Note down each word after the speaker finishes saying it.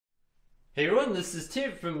Hey everyone, this is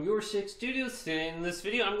Tim from YourSixStudios. Today in this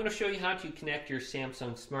video, I'm going to show you how to connect your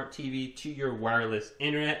Samsung Smart TV to your wireless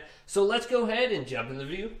internet. So let's go ahead and jump in the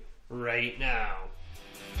video right now.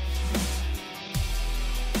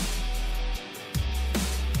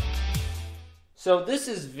 So this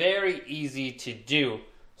is very easy to do.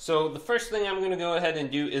 So the first thing I'm going to go ahead and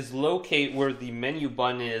do is locate where the menu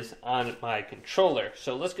button is on my controller.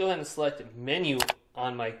 So let's go ahead and select menu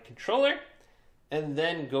on my controller, and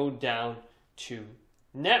then go down to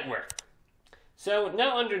network. So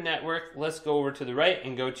now under network, let's go over to the right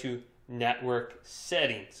and go to network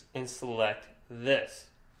settings and select this.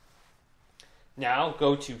 Now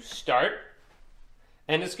go to start,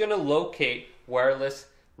 and it's going to locate wireless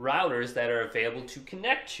routers that are available to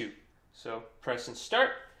connect to. So press and start,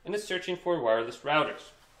 and it's searching for wireless routers.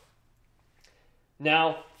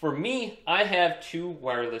 Now for me, I have two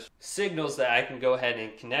wireless signals that I can go ahead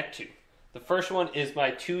and connect to. The first one is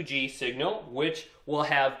my 2G signal, which will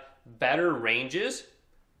have better ranges,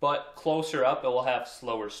 but closer up it will have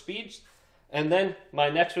slower speeds. And then my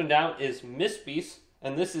next one down is MISPEACE,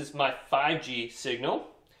 and this is my 5G signal.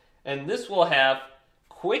 And this will have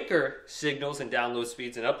quicker signals and download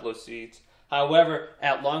speeds and upload speeds. However,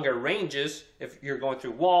 at longer ranges, if you're going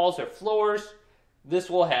through walls or floors, this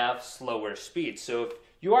will have slower speeds. So if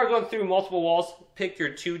you are going through multiple walls, pick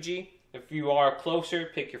your 2G. If you are closer,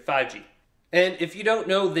 pick your 5G. And if you don't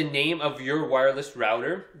know the name of your wireless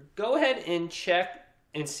router, go ahead and check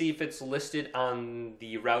and see if it's listed on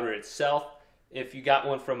the router itself. If you got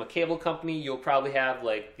one from a cable company, you'll probably have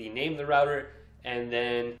like the name of the router and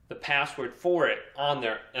then the password for it on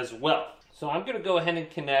there as well. So I'm going to go ahead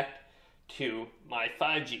and connect to my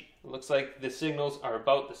 5G. It looks like the signals are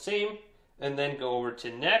about the same, and then go over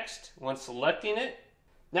to next once selecting it.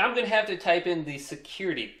 Now I'm going to have to type in the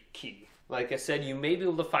security key. Like I said, you may be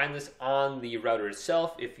able to find this on the router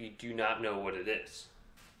itself if you do not know what it is.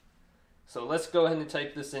 So let's go ahead and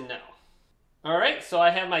type this in now. Alright, so I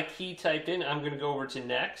have my key typed in. I'm going to go over to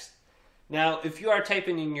next. Now, if you are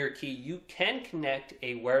typing in your key, you can connect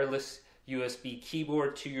a wireless USB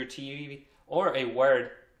keyboard to your TV or a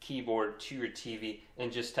wired keyboard to your TV and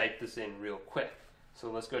just type this in real quick. So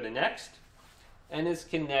let's go to next, and it's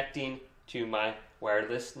connecting to my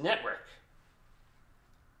wireless network.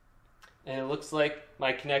 And it looks like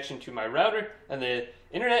my connection to my router and the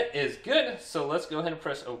internet is good, so let's go ahead and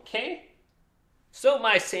press OK. So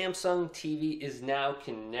my Samsung TV is now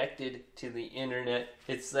connected to the internet.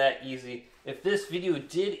 It's that easy. If this video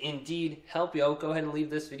did indeed help you out, go ahead and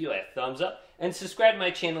leave this video a thumbs up and subscribe to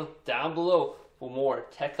my channel down below for more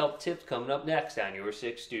tech help tips coming up next on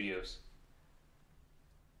YourSixStudios.